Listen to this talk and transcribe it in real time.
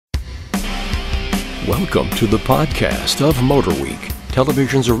Welcome to the podcast of MotorWeek,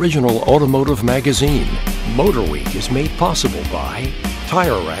 television's original automotive magazine. MotorWeek is made possible by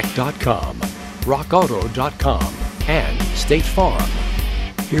TireRack.com, RockAuto.com, and State Farm.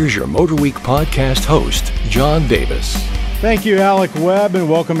 Here's your MotorWeek podcast host, John Davis. Thank you, Alec Webb, and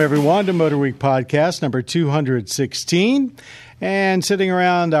welcome everyone to MotorWeek podcast number 216. And sitting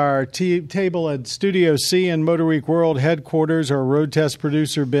around our table at Studio C in MotorWeek World headquarters, our road test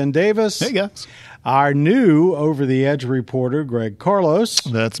producer, Ben Davis. Hey, guys. Our new over-the-edge reporter, Greg Carlos.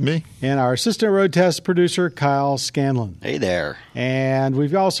 That's me. And our assistant road test producer, Kyle Scanlon. Hey there. And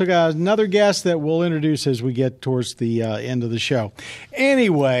we've also got another guest that we'll introduce as we get towards the end of the show.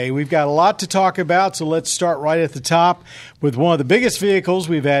 Anyway, we've got a lot to talk about, so let's start right at the top with one of the biggest vehicles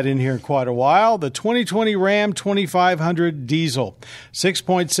we've had in here in quite a while, the 2020 Ram 2500 diesel.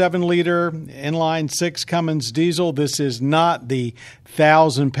 6.7-liter inline-six Cummins diesel. This is not the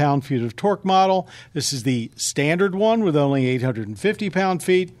 1,000 pound-feet of torque model. This is the standard one with only 850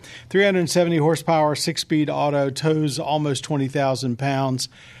 pound-feet, 370 horsepower, 6-speed auto, tows almost 20,000 pounds.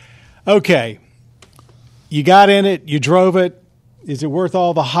 Okay, you got in it, you drove it. Is it worth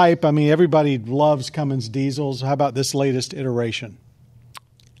all the hype? I mean, everybody loves Cummins diesels. How about this latest iteration?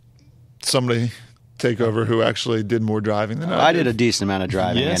 Somebody take over who actually did more driving than I did. I did a decent amount of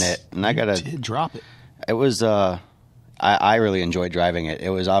driving in it, and I got to drop it. It was I really enjoyed driving it. It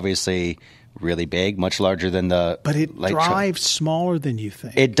was obviously really big, much larger than the. But it drives smaller than you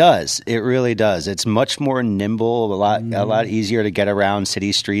think. It does. It really does. It's much more nimble, a lot easier to get around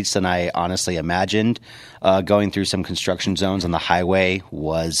city streets than I honestly imagined. Going through some construction zones on the highway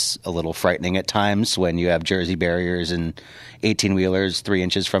was a little frightening at times when you have Jersey barriers and 18-wheelers 3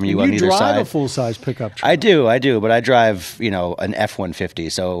 inches from you on either side. You drive a full-size pickup truck. I do, but I drive, an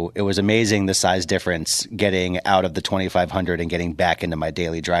F-150, so it was amazing the size difference getting out of the 2500 and getting back into my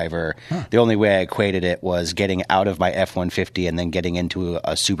daily driver. Huh. The only way I equated it was getting out of my F-150 and then getting into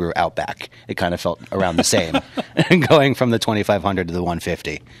a Subaru Outback. It kind of felt around the same, going from the 2500 to the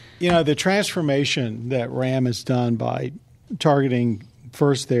 150. The transformation that Ram has done by targeting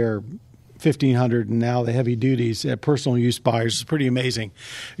first their 1500 and now the heavy duties at personal use buyers is pretty amazing.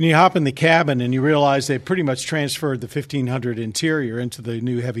 And you hop in the cabin and you realize they pretty much transferred the 1500 interior into the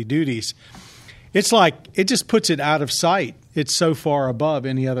new heavy duties. It's like it just puts it out of sight. It's so far above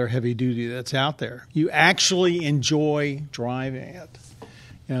any other heavy duty that's out there. You actually enjoy driving it.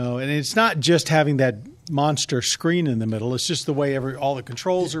 And it's not just having that monster screen in the middle. It's just the way all the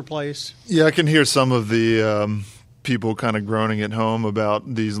controls are placed. Yeah, I can hear some of the people kind of groaning at home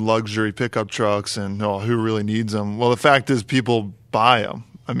about these luxury pickup trucks and who really needs them. Well, the fact is people buy them.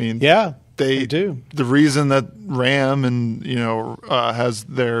 I mean, yeah, they do. The reason that Ram and has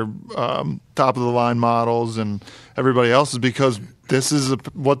their top of the line models and everybody else is because this is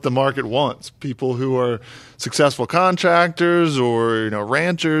what the market wants. People who are successful contractors or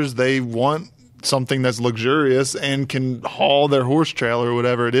ranchers, they want something that's luxurious and can haul their horse trailer or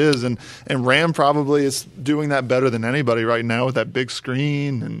whatever it is. And Ram probably is doing that better than anybody right now with that big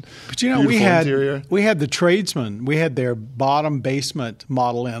screen and interior. We had the Tradesman. We had their bottom basement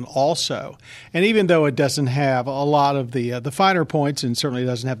model in also. And even though it doesn't have a lot of the finer points and certainly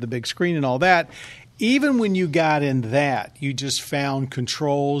doesn't have the big screen and all that, even when you got in that, you just found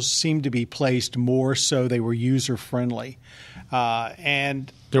controls seemed to be placed more so they were user-friendly.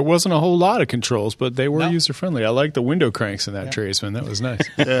 And there wasn't a whole lot of controls, but they were user-friendly. I like the window cranks in that Tradesman. That was nice.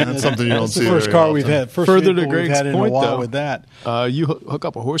 Yeah, that's something you don't see. The first car often. we've had. Further to Greg's had in point, a while though, with that. You hook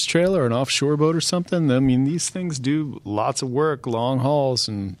up a horse trailer or an offshore boat or something. I mean, these things do lots of work, long hauls,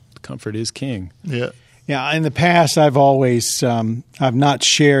 and comfort is king. Yeah. Yeah, in the past, I've always I've not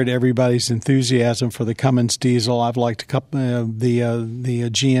shared everybody's enthusiasm for the Cummins diesel. I've liked the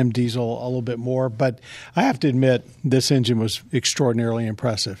GM diesel a little bit more, but I have to admit this engine was extraordinarily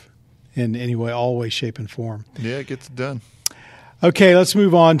impressive in any way, all way, shape, and form. Yeah, it gets it done. Okay, let's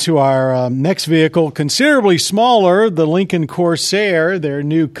move on to our next vehicle, considerably smaller, the Lincoln Corsair, their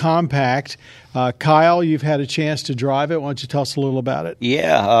new compact. Kyle, you've had a chance to drive it. Why don't you tell us a little about it?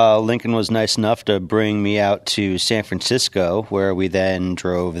 Yeah, Lincoln was nice enough to bring me out to San Francisco, where we then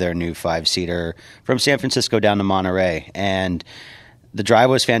drove their new 5-seater from San Francisco down to Monterey. And the drive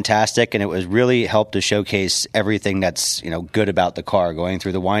was fantastic, and it was really helped to showcase everything that's good about the car. Going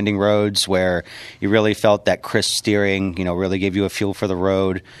through the winding roads where you really felt that crisp steering, really gave you a feel for the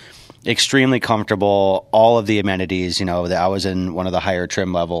road. extremely comfortable, all of the amenities, that I was in one of the higher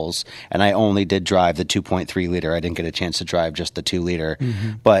trim levels, and I only did drive the 2.3 liter. I didn't get a chance to drive just the 2 liter.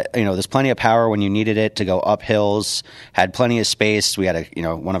 But, there's plenty of power when you needed it to go up hills, had plenty of space. We had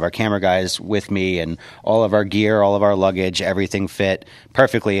one of our camera guys with me, and all of our gear, all of our luggage, everything fit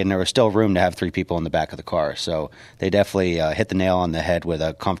perfectly, and there was still room to have 3 people in the back of the car. So they definitely hit the nail on the head with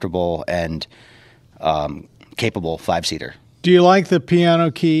a comfortable and capable 5-seater. Do you like the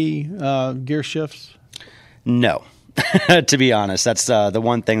piano key gear shifts? No. To be honest, that's the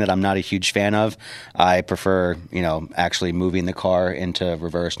one thing that I'm not a huge fan of. I prefer, actually moving the car into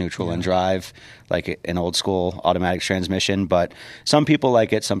reverse, neutral, and drive, like an old school automatic transmission. But some people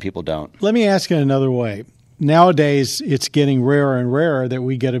like it, some people don't. Let me ask it another way. Nowadays, it's getting rarer and rarer that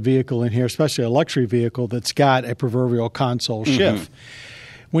we get a vehicle in here, especially a luxury vehicle, that's got a proverbial console shift.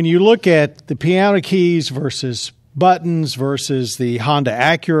 When you look at the piano keys versus buttons versus the Honda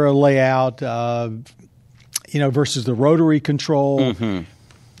Acura layout, versus the rotary control.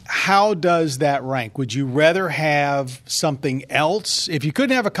 How does that rank? Would you rather have something else? If you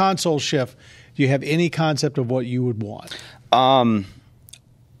couldn't have a console shift, do you have any concept of what you would want?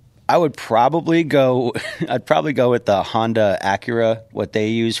 I would probably go. I'd probably go with the Honda Acura, what they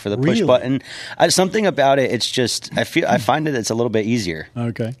use for the push button. Something about it. It's just I find it's a little bit easier.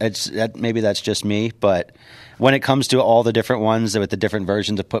 Okay, maybe that's just me, but when it comes to all the different ones with the different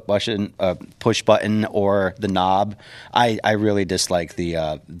versions of push button or the knob, I really dislike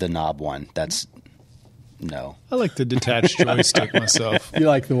the knob one. No. I like the detached joystick myself. You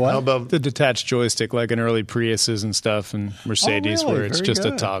like the what? How about The detached joystick, like in early Priuses and stuff, and Mercedes, really? where it's Very just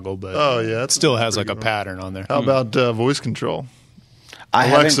good. a toggle, but it still has like a pattern on there. How about voice control? I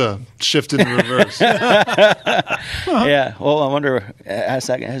Alexa, shift in reverse. Yeah. Well, I wonder. Has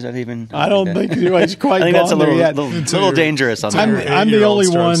that even? I don't think anybody's quite. I think that's a gone there little, yet. little dangerous on I'm, that. I'm the only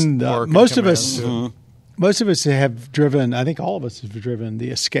starts one. working, Most of coming us, around. most of us have driven. I think all of us have driven the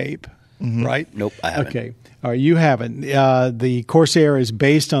Escape, right? Nope, I haven't. Okay, all right, you haven't. The Corsair is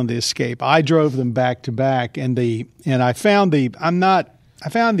based on the Escape. I drove them back to back, and I found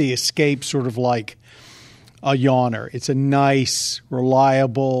the Escape sort of like a yawner. It's a nice,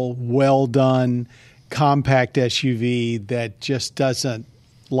 reliable, well done, compact SUV that just doesn't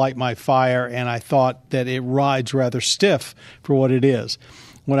light my fire, and I thought that it rides rather stiff for what it is.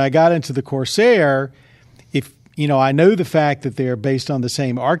 When I got into the Corsair, I know the fact that they're based on the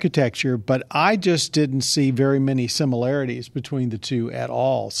same architecture, but I just didn't see very many similarities between the two at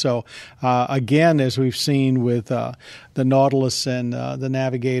all. So, again, as we've seen with the Nautilus and the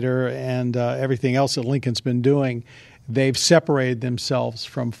Navigator and everything else that Lincoln's been doing, they've separated themselves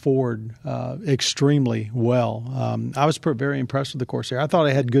from Ford extremely well. I was very impressed with the Corsair. I thought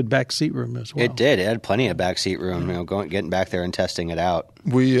it had good back seat room as well. It did. It had plenty of back seat room. Getting back there and testing it out.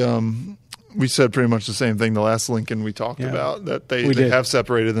 We said pretty much the same thing the last Lincoln we talked about, that they have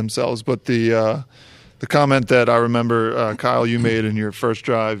separated themselves. But the comment that I remember, Kyle, you made in your first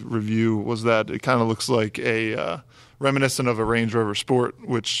drive review was that it kind of looks like a reminiscent of a Range Rover Sport,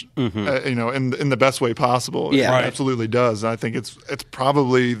 which in the best way possible. Yeah, it absolutely does. I think it's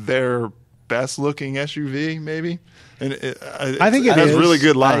probably their best looking SUV, maybe. And I think it has is. really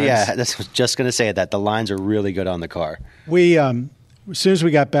good lines. Yeah, I was just going to say that the lines are really good on the car. We as soon as I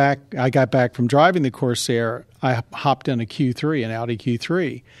got back from driving the Corsair, I hopped in an Audi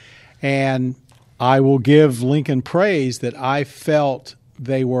Q3, and I will give Lincoln praise that I felt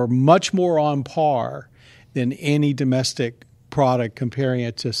they were much more on par than any domestic product, comparing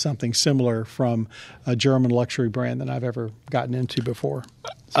it to something similar from a German luxury brand that I've ever gotten into before.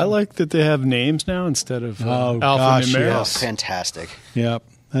 I like that they have names now instead of gosh, alphanumeric. yes. Fantastic. Yep.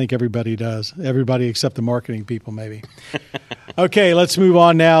 I think everybody does. Everybody except the marketing people, maybe. Okay, let's move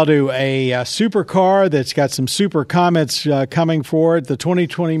on now to a supercar that's got some super comments coming for it. The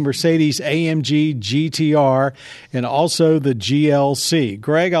 2020 Mercedes-AMG GTR and also the GLC.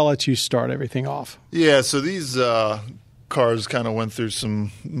 Greg, I'll let you start everything off. Yeah, so these cars kind of went through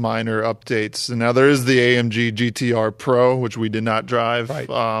some minor updates. And now there is the AMG GTR Pro, which we did not drive, right.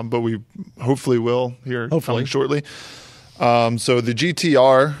 But we hopefully will here coming shortly. So the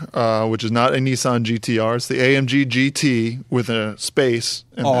GTR, which is not a Nissan GTR, it's the AMG GT with a space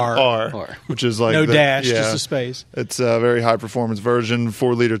and R, which is like no dash, just a space. It's a very high performance version,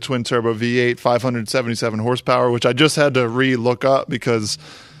 4-liter twin turbo V8, 577 horsepower, which I just had to re-look up because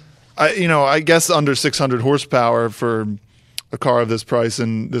I guess under 600 horsepower for a car of this price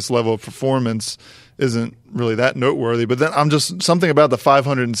and this level of performance isn't really that noteworthy. But then something about the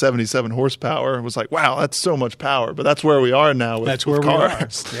 577 horsepower was like, wow, that's so much power. But that's where we are now with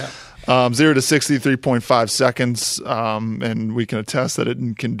cars. We are. 0 to 60, 3.5 seconds, and we can attest that it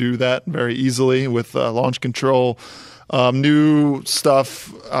can do that very easily with launch control. New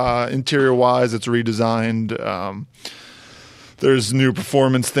stuff interior-wise, it's redesigned. There's new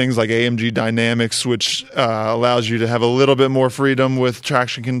performance things like AMG Dynamics, which allows you to have a little bit more freedom with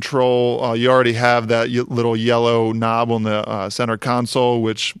traction control. You already have that little yellow knob on the center console,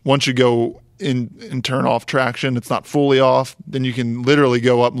 which once you go in and turn off traction, it's not fully off. Then you can literally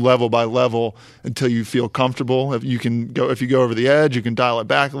go up level by level until you feel comfortable. If you go over the edge, you can dial it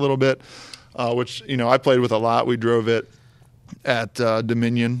back a little bit, which I played with a lot. We drove it at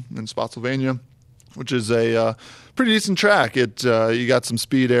Dominion in Spotsylvania, which is a pretty decent track. You got some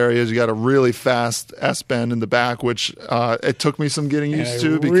speed areas. You got a really fast S-bend in the back, which it took me some getting used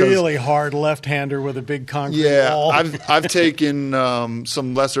to. Because really hard left-hander with a big concrete wall. I've taken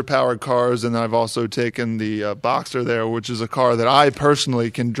some lesser powered cars, and I've also taken the Boxster there, which is a car that I personally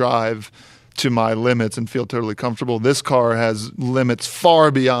can drive to my limits and feel totally comfortable. This car has limits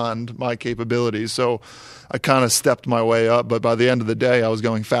far beyond my capabilities, so I kind of stepped my way up. But by the end of the day, I was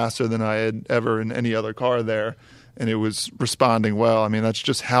going faster than I had ever in any other car there. And it was responding well. I mean, that's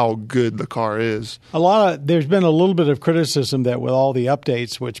just how good the car is. There's been a little bit of criticism that with all the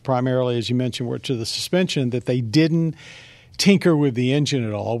updates, which primarily, as you mentioned, were to the suspension, that they didn't tinker with the engine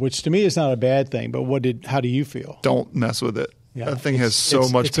at all, which to me is not a bad thing. But how do you feel? Don't mess with it. Yeah, that thing has so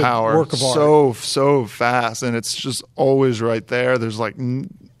much power, a work of art. so fast, and it's just always right there. There's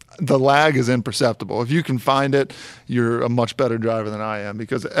the lag is imperceptible. If you can find it, you're a much better driver than I am,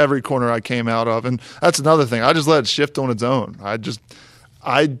 because every corner I came out of, and that's another thing, I just let it shift on its own.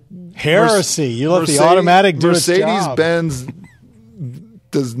 Heresy. You let the automatic do its job. Mercedes-Benz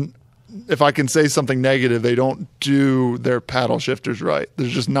does, if I can say something negative, they don't do their paddle shifters right.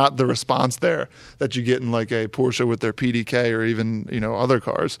 There's just not the response there that you get in like a Porsche with their PDK or even other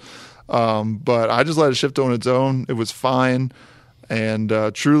cars. But I just let it shift on its own. It was fine. And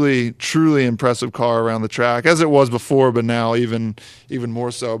truly, truly impressive car around the track, as it was before, but now even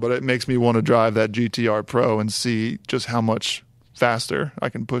more so. But it makes me want to drive that GTR Pro and see just how much faster I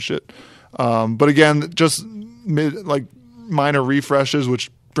can push it. But again, just minor refreshes,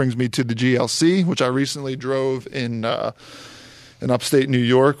 which brings me to the GLC, which I recently drove in upstate New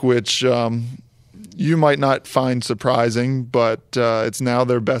York, which you might not find surprising, but it's now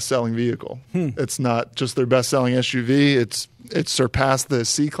their best-selling vehicle. It's not just their best-selling SUV. It surpassed the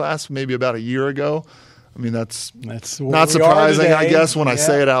C-Class maybe about a year ago. I mean, that's not surprising, I guess, when I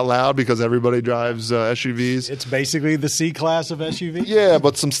say it out loud, because everybody drives SUVs. It's basically the C-Class of SUV? Yeah,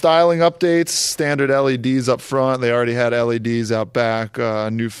 but some styling updates, standard LEDs up front. They already had LEDs out back,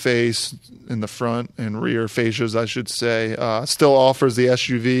 new face in the front and rear fascias, I should say. Still offers the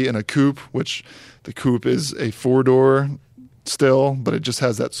SUV in a coupe, which the coupe is a four-door still, but it just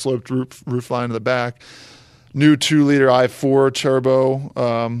has that sloped roof line in the back. New 2-liter i4 turbo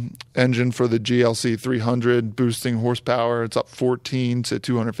engine for the GLC 300, boosting horsepower. It's up 14 to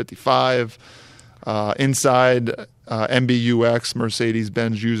 255. Inside, MBUX,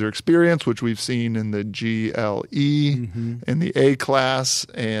 Mercedes-Benz user experience, which we've seen in the GLE, in the A-Class.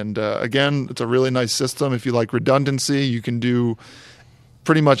 And again, it's a really nice system. If you like redundancy, you can do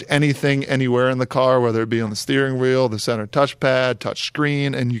pretty much anything anywhere in the car, whether it be on the steering wheel, the center touchpad, touch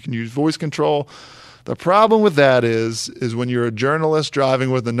screen, and you can use voice control. The problem with that is when you're a journalist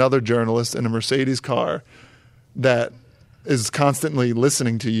driving with another journalist in a Mercedes car that is constantly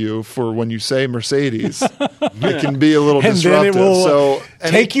listening to you for when you say Mercedes, it can be a little disruptive. Then it will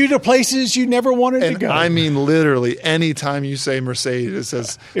take you to places you never wanted to go. I mean, literally, anytime you say Mercedes, it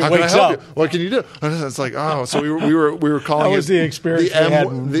says, it "How can I wakes help up. you? What can you do?" And it's like, oh, so we were calling that was it the experience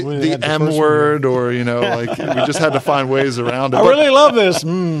the M word, or we just had to find ways around it. I really love this.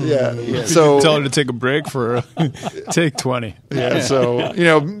 Yeah. So tell her to take a break for take 20. Yeah. So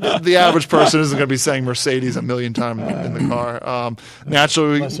the average person isn't going to be saying Mercedes a million times in the car.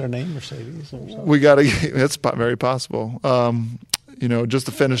 Naturally, unless their name Mercedes. We got to. That's very possible. Just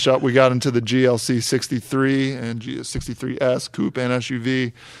to finish up, we got into the GLC 63 and GS63S coupe and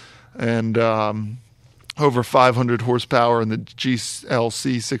SUV, and over 500 horsepower in the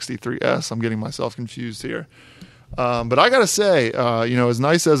GLC 63S. I'm getting myself confused here, but I got to say, as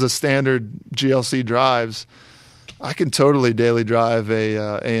nice as a standard GLC drives, I can totally daily drive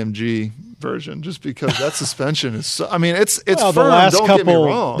a AMG version, just because that suspension is so, it's firm, don't get me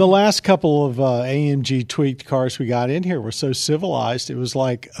wrong. The last couple of AMG tweaked cars we got in here were so civilized, it was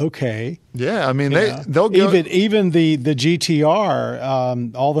like, okay. Yeah, they'll go. Even the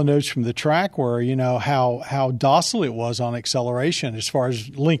GTR, all the notes from the track were, how docile it was on acceleration as far as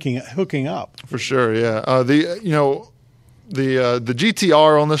hooking up. For sure, yeah. The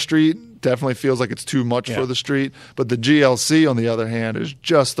GTR on the street definitely feels like it's too much for the street, but the GLC, on the other hand, is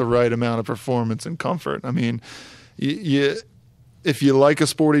just the right amount of performance and comfort. I mean, if you like a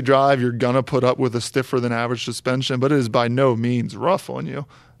sporty drive, you're going to put up with a stiffer than average suspension, but it is by no means rough on you.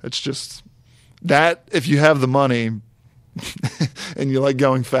 It's just that if you have the money and you like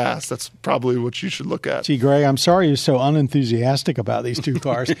going fast, that's probably what you should look at. Gee, Greg, I'm sorry you're so unenthusiastic about these two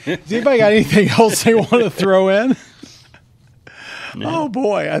cars. Does anybody got anything else they want to throw in? No. Oh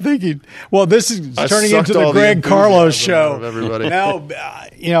boy, I think this is turning into the Greg Carlos show. Everybody. Now,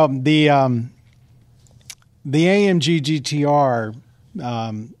 the AMG GTR,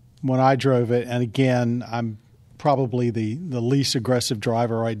 when I drove it, and again, I'm probably the least aggressive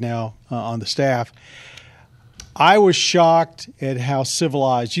driver right now on the staff. I was shocked at how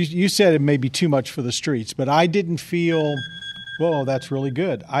civilized. You said it may be too much for the streets, but I didn't feel. Whoa, that's really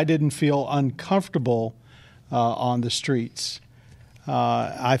good. I didn't feel uncomfortable on the streets.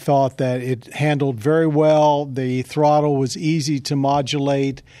 I thought that it handled very well. The throttle was easy to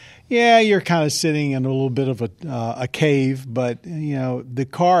modulate. Yeah, you're kind of sitting in a little bit of a cave, but the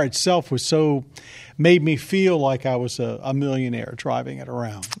car itself made me feel like I was a millionaire driving it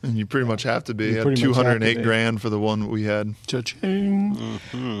around. And you pretty much have to be. You had $208,000 for the one we had. Cha-ching.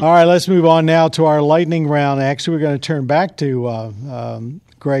 Mm-hmm. All right, let's move on now to our lightning round. Actually, we're going to turn back to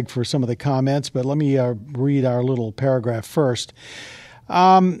Greg for some of the comments, but let me read our little paragraph first.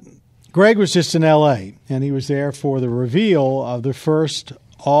 Greg was just in L.A., and he was there for the reveal of the first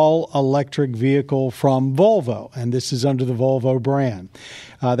all-electric vehicle from Volvo, and this is under the Volvo brand.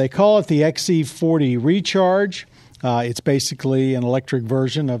 They call it the XC40 Recharge. It's basically an electric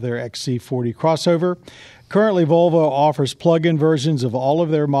version of their XC40 crossover. Currently, Volvo offers plug-in versions of all of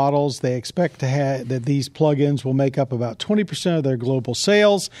their models. They expect that these plug-ins will make up about 20% of their global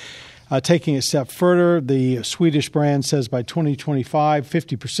sales. Taking it a step further, the Swedish brand says by 2025,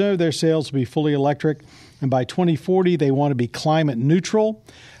 50% of their sales will be fully electric, and by 2040, they want to be climate neutral.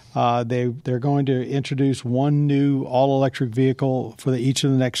 They're going to introduce one new all-electric vehicle for each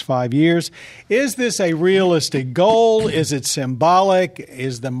of the next 5 years. Is this a realistic goal? Is it symbolic?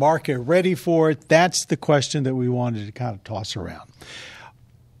 Is the market ready for it? That's the question that we wanted to kind of toss around.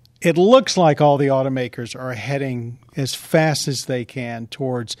 It looks like all the automakers are heading as fast as they can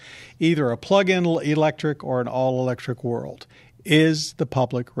towards either a plug-in electric or an all-electric world. Is the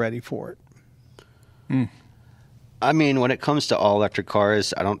public ready for it? I mean, when it comes to all-electric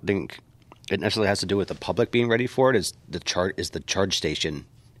cars, I don't think it necessarily has to do with the public being ready for it. Is the charge station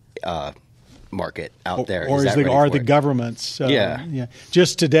market out there? Or are the governments? Yeah.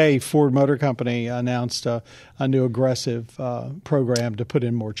 Just today, Ford Motor Company announced a new aggressive program to put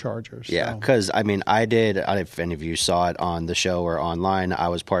in more chargers. Yeah, because I don't know if any of you saw it on the show or online. I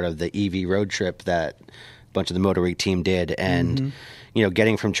was part of the EV road trip that a bunch of the MotorWeek team did, and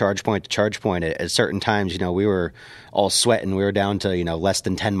getting from charge point to charge point at certain times, we were all sweating. We were down to less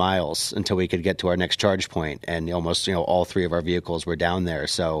than 10 miles until we could get to our next charge point, and almost all three of our vehicles were down there.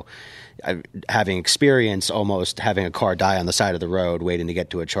 So having experience almost having a car die on the side of the road waiting to get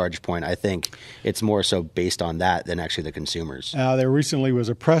to a charge point, I think it's more so based on that than actually the consumers. There recently was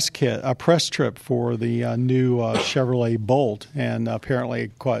a press trip for the new Chevrolet Bolt, and apparently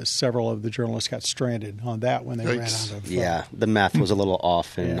several of the journalists got stranded on that when they ran out of. Yeah, the math was a little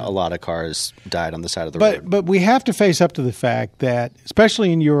off, and a lot of cars died on the side of the road. But we have to face up to the fact that,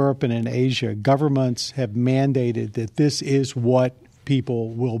 especially in Europe and in Asia, governments have mandated that this is what people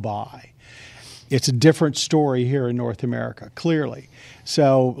will buy. It's a different story here in North America, clearly.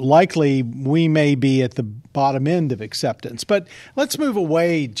 So likely we may be at the bottom end of acceptance. But let's move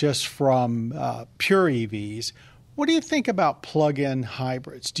away just from pure EVs. What do you think about plug-in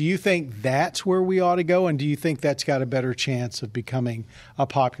hybrids? Do you think that's where we ought to go, and do you think that's got a better chance of becoming a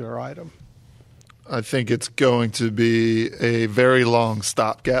popular item? I think it's going to be a very long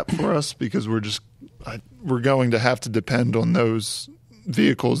stopgap for us because we're going to have to depend on those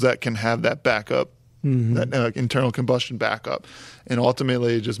vehicles that can have that backup, that internal combustion backup, and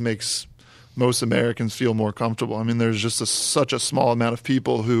ultimately it just makes most Americans feel more comfortable. I mean, there's just such a small amount of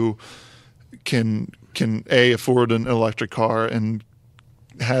people who can afford an electric car and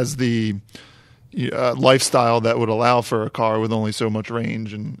has the lifestyle that would allow for a car with only so much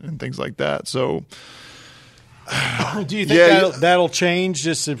range and things like that. So do you think that'll change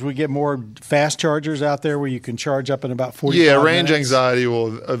just if we get more fast chargers out there where you can charge up in about 45 minutes? Yeah, range anxiety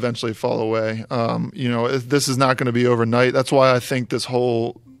will eventually fall away. This is not going to be overnight. That's why I think this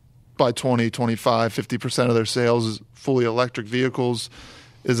whole by 2025, 50% of their sales is fully electric vehicles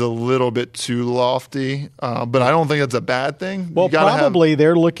is a little bit too lofty, but I don't think that's a bad thing. Well, probably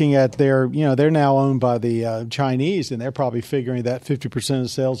they're looking at they're now owned by the Chinese, and they're probably figuring that 50% of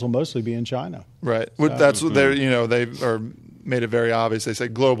sales will mostly be in China. Right. That's what they're, they are made it very obvious. They say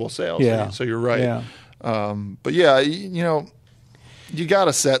global sales. Yeah. So you're right. Yeah. But yeah, you got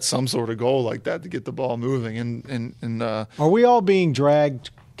to set some sort of goal like that to get the ball moving. And are we all being dragged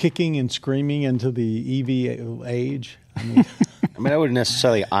kicking and screaming into the EV age? I wouldn't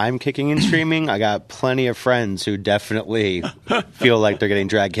necessarily I'm kicking and screaming. I got plenty of friends who definitely feel like they're getting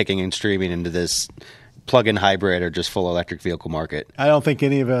dragged kicking and screaming into this plug-in hybrid or just full electric vehicle market. I don't think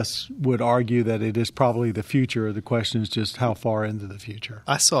any of us would argue that it is probably the future. The question is just how far into the future.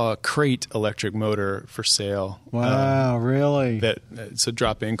 I saw a crate electric motor for sale. Wow, really? It's a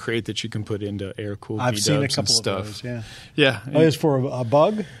drop-in crate that you can put into air-cooled I've seen a V-dubs couple and stuff. of those, yeah. Yeah. Oh, it's for a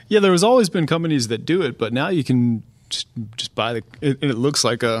bug? Yeah, there has always been companies that do it, but now you can just buy it looks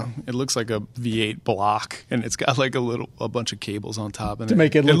like a V8 block, and it's got like a bunch of cables on top, and to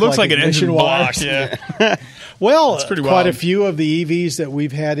make it looks like an engine block. wires. Yeah. Well, pretty quite wild. a few of the EVs that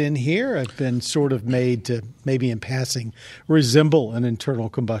we've had in here have been sort of made to maybe in passing resemble an internal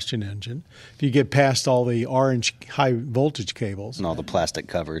combustion engine. If you get past all the orange high voltage cables And all the plastic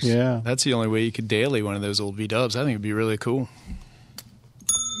covers. Yeah. That's the only way you could daily one of those old V-dubs. I think it'd be really cool.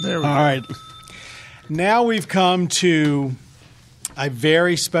 there we All go. right. Now we've come to a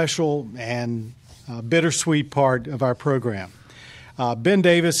very special and bittersweet part of our program. Ben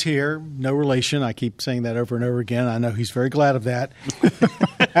Davis here, no relation. I keep saying that over and over again. I know he's very glad of that.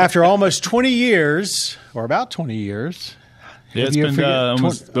 After almost 20 years, or about 20 years. Yeah, it's have you been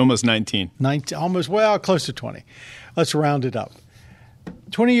figured- almost 19. 19, almost, well, close to 20. Let's round it up.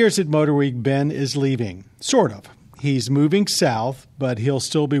 20 years at MotorWeek, Ben is leaving, sort of. He's moving south, but he'll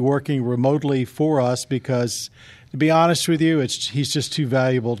still be working remotely for us because, to be honest with you, he's just too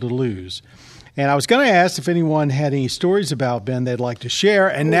valuable to lose. And I was going to ask if anyone had any stories about Ben they'd like to share.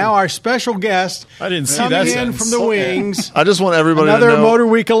 And now our special guest, I didn't see coming that in sentence. from the wings, I just want everybody another to know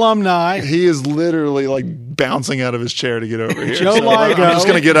MotorWeek alumni. he is literally like bouncing out of his chair to get over here. Joe So I'm Ligo. just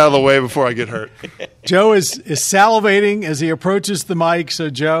going to get out of the way before I get hurt. Joe is salivating as he approaches the mic. So,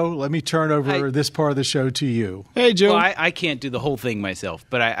 Joe, let me turn over this part of the show to you. Hey, Joe. Well, I can't do the whole thing myself,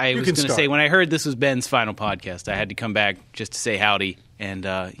 but I was can going to start. say when I heard this was Ben's final podcast, I had to come back just to say howdy. And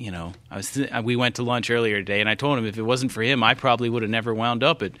we went to lunch earlier today, and I told him if it wasn't for him, I probably would have never wound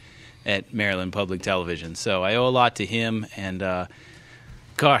up at Maryland Public Television. So I owe a lot to him, and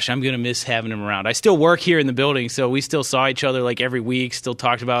gosh, I'm going to miss having him around. I still work here in the building, so we still saw each other like every week, still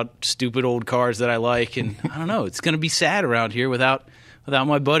talked about stupid old cars that I like, and I don't know, it's going to be sad around here without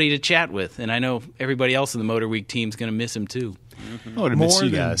my buddy to chat with. And I know everybody else in the MotorWeek team is going to miss him too. I would have missed you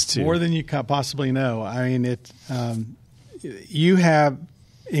guys, too. More than you can possibly know. I mean, you have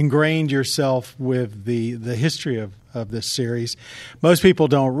ingrained yourself with the history of this series. Most people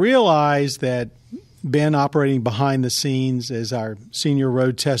don't realize that Ben, operating behind the scenes as our senior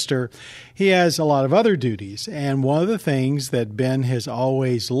road tester, he has a lot of other duties. And one of the things that Ben has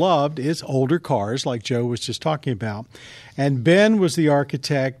always loved is older cars, like Joe was just talking about. And Ben was the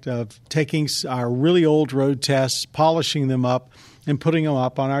architect of taking our really old road tests, polishing them up, and putting them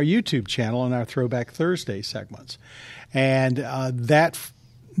up on our YouTube channel in our Throwback Thursday segments. And that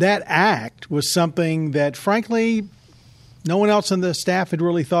act was something that, frankly, no one else on the staff had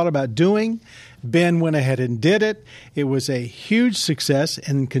really thought about doing. Ben went ahead and did it. It was a huge success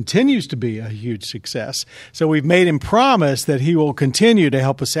and continues to be a huge success. So we've made him promise that he will continue to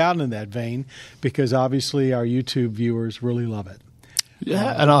help us out in that vein because obviously our YouTube viewers really love it.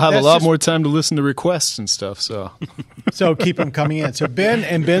 Yeah, and I'll have a That's lot just- more time to listen to requests and stuff. So So keep them coming in. So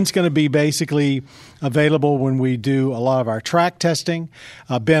Ben's going to be basically available when we do a lot of our track testing.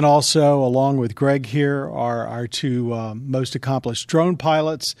 Ben also, along with Greg here, are our two most accomplished drone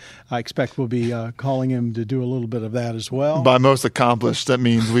pilots. I expect we'll be calling him to do a little bit of that as well. By most accomplished, that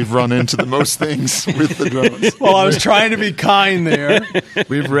means we've run into the most things with the drones. Well, I was trying to be kind there.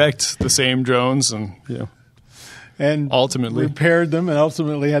 we've wrecked the same drones, and And ultimately repaired them and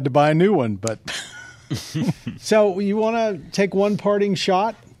ultimately had to buy a new one. But so you want to take one parting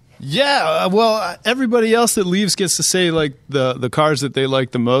shot? Yeah, well, everybody else that leaves gets to say like the cars that they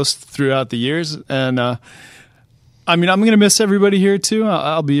like the most throughout the years, and I mean, I'm going to miss everybody here too.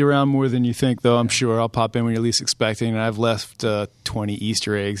 I'll be around more than you think, though. I'm sure I'll pop in when you're least expecting, and I've left 20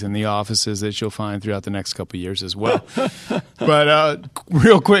 Easter eggs in the offices that you'll find throughout the next couple of years as well. But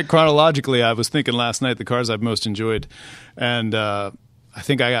real quick, chronologically, I was thinking last night the cars I've most enjoyed, and I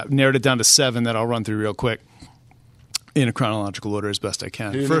think I narrowed it down to 7 that I'll run through real quick. in a chronological order as best I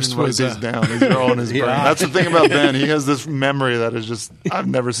can. He First didn't write was these down. These are all in his brain. That's the thing about Ben. He has this memory that is just, I've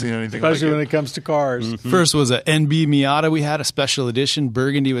never seen anything Especially like when it. it comes to cars. Mm-hmm. First was a NB Miata. We had a special edition,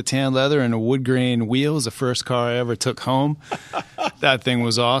 burgundy with tan leather and a wood grain wheels. The first car I ever took home. That thing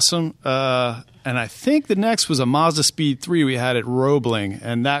was awesome. And I think the next was a Mazda Speed 3 we had at Roebling,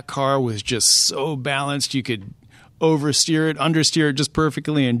 and that car was just so balanced you could oversteer it, understeer it just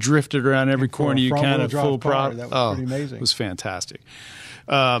perfectly, and drift it around every corner you can at full prop. That was pretty amazing. It was fantastic.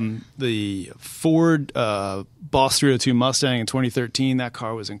 The Ford Boss 302 Mustang in 2013, that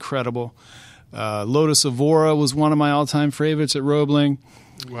car was incredible. Lotus Evora was one of my all-time favorites at Roebling.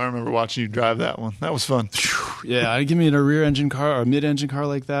 I remember watching you drive that one. That was fun. Yeah, I'd give me a rear-engine car or a mid-engine car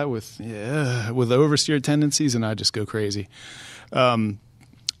like that with oversteer tendencies, and I'd just go crazy. The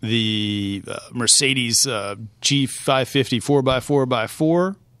Mercedes G550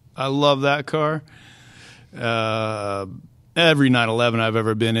 4x4x4. I love that car. Every 911 I've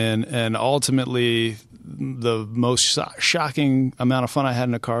ever been in, and ultimately the most shocking amount of fun I had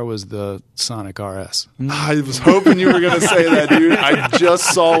in a car was the Sonic RS. I was hoping you were going to say that, dude. I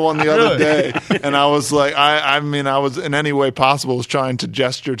just saw one the other day, and I was like, I mean, I was in any way possible was trying to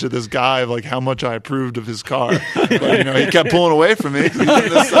gesture to this guy of like how much I approved of his car. But, he kept pulling away from me because he was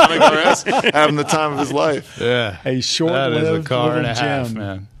in this Sonic RS having the time of his life. Yeah. A short-lived that is a car and a little half, gem.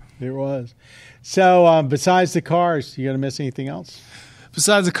 man. It was. So besides the cars, you going to miss anything else?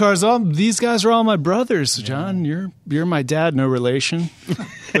 Besides the cars, these guys are all my brothers. John, you're my dad, no relation.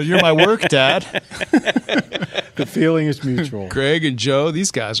 But you're my work dad. The feeling is mutual. Greg and Joe,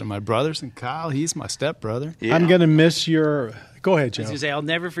 these guys are my brothers. And Kyle, he's my stepbrother. Yeah. I'm going to miss your... Go ahead, Joe. I was going to say, I'll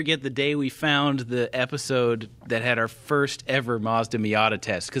never forget the day we found the episode that had our first ever Mazda Miata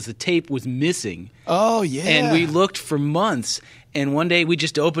test because the tape was missing. Oh, yeah. And we looked for months. And one day we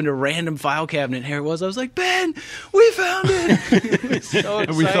just opened a random file cabinet, and here it was. I was like, Ben, we found it. It was so exciting.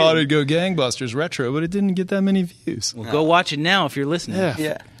 And we thought it'd go gangbusters retro, but it didn't get that many views. Well, go watch it now if you're listening.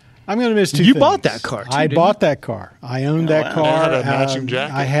 Yeah. I'm going to miss two You things. bought that car, too, I didn't bought that car. I owned that car. It had a matching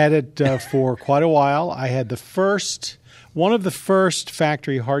jacket. I had it for quite a while. I had one of the first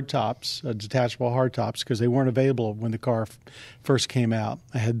factory hardtops, detachable hardtops, because they weren't available when the car first came out.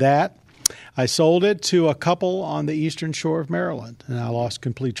 I had that. I sold it to a couple on the eastern shore of Maryland, and I lost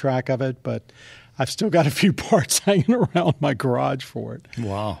complete track of it, but I've still got a few parts hanging around my garage for it.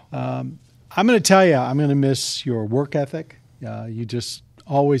 Wow. I'm going to tell you, I'm going to miss your work ethic. You just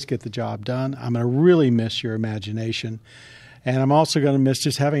always get the job done. I'm going to really miss your imagination. And I'm also going to miss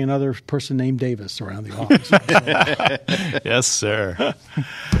just having another person named Davis around the office. Yes, sir.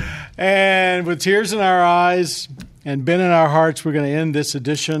 And with tears in our eyes and Ben in our hearts, we're going to end this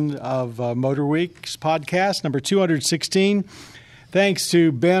edition of Motor Week's podcast, number 216. Thanks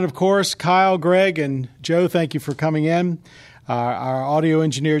to Ben, of course, Kyle, Greg, and Joe. Thank you for coming in. Our audio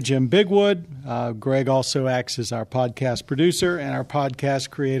engineer, Jim Bigwood. Greg also acts as our podcast producer, and our podcast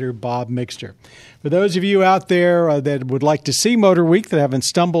creator, Bob Mixter. For those of you out there that would like to see Motor Week that haven't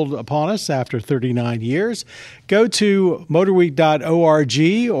stumbled upon us after 39 years, go to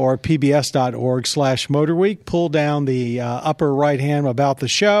motorweek.org or pbs.org/motorweek. Pull down the upper right-hand about the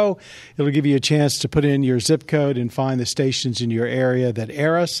show. It'll give you a chance to put in your zip code and find the stations in your area that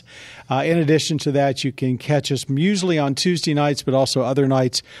air us. In addition to that, you can catch us usually on Tuesday nights, but also other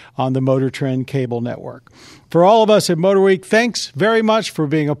nights on the Motor Trend Cable Network. For all of us at Motor Week, thanks very much for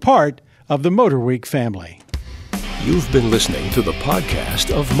being a part of the Motor Week family. You've been listening to the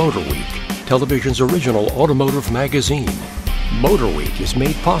podcast of Motor Week, television's original automotive magazine. Motor Week is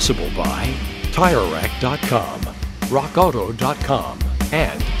made possible by TireRack.com, RockAuto.com,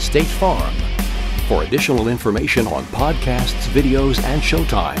 and State Farm. For additional information on podcasts, videos, and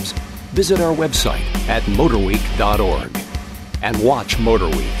showtimes, visit our website at motorweek.org. And watch Motor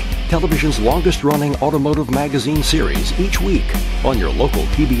Week, television's longest-running automotive magazine series each week on your local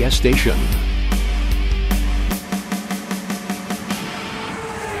PBS station.